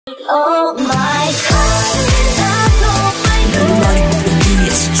Oh my God, 너만이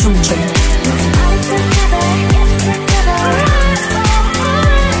위해서 충전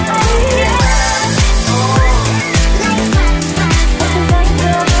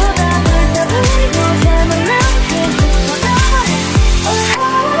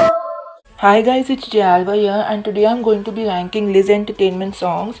Hi guys, it's Alva here, and today I'm going to be ranking Liz Entertainment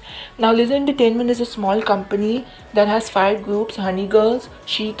songs. Now Liz Entertainment is a small company that has 5 groups: Honey Girls,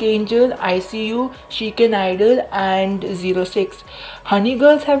 Chic Angel, ICU, Chic and Idol and 06. Honey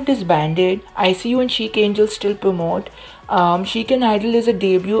Girls have disbanded, ICU and Chic Angel still promote. Chic and Idol is a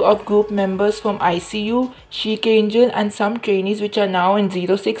debut of group members from ICU, Chic Angel and some trainees which are now in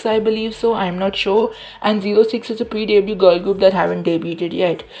 06, I believe so, I'm not sure. And 06 is a pre-debut girl group that haven't debuted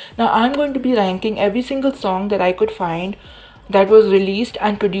yet. Now I'm going to be ranking every single song that I could find that was released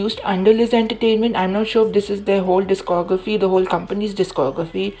and produced under Liz Entertainment. I'm not sure if this is their whole discography, the whole company's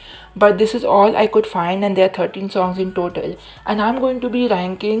discography, but this is all I could find, and there are 13 songs in total. And I'm going to be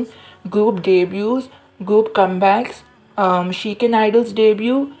ranking group debuts, group comebacks, Chic and Idol's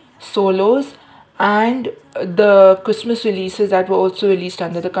debut, solos, and the Christmas releases that were also released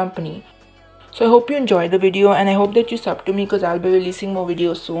under the company. So I hope you enjoyed the video, and I hope that you sub to me because I'll be releasing more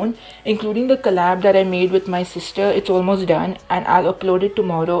videos soon, including the collab that I made with my sister. It's almost done and I'll upload it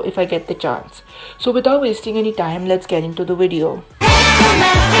tomorrow if I get the chance. So without wasting any time, let's get into the video.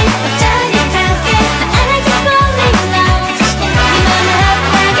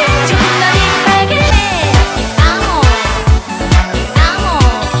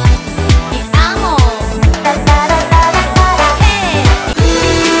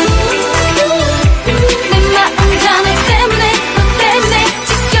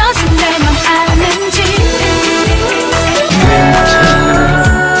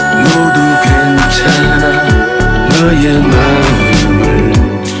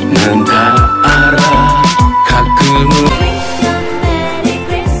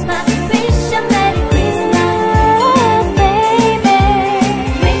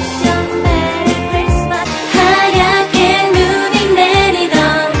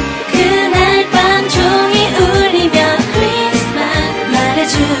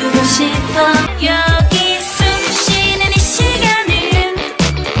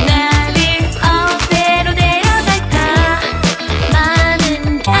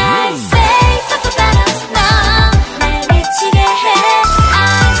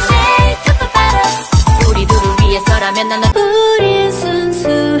 우린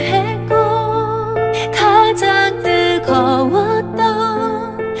순수했고 가장 뜨거웠던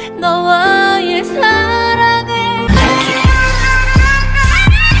너와의 사랑을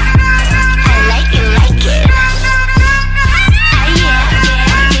I like it, like it. Yeah, yeah,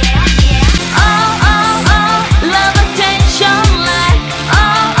 yeah, yeah. Oh, oh, oh, love attention like oh,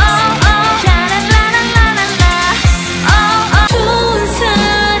 oh, oh, 샤랄라랄라랄라. Oh, oh, 좋은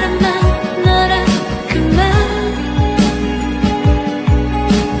사람만 너란 그 말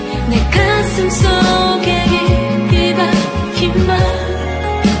내 가슴 속에 깊이 박힌 말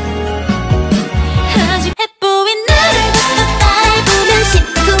아직 해보인 너를 밟으면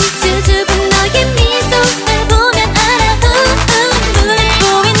심쿵 수줍은 너의 미소를 보면 알아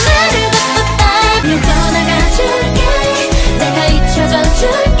해보인 너를 밟으면 떠나가줄게 내가 잊혀져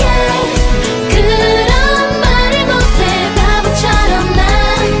줄게 그런 말을 못해 바보처럼 난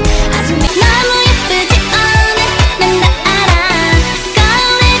아직 너무 예쁘지 않아 난 다 알아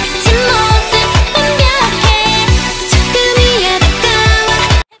거울에 비친 모습 완벽해 조금이야 다가와.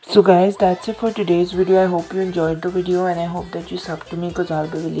 So guys, that's it for today's video. I hope you enjoyed the video, and I hope that you sub to me because I'll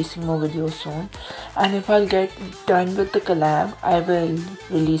be releasing more videos soon. And if I'll get done with the collab, I will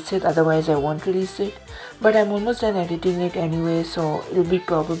release it, otherwise I won't release it. But I'm almost done editing it anyway, so it'll be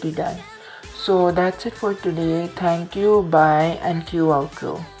probably done. So that's it for today. Thank you, bye, and Q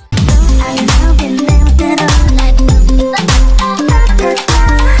outro.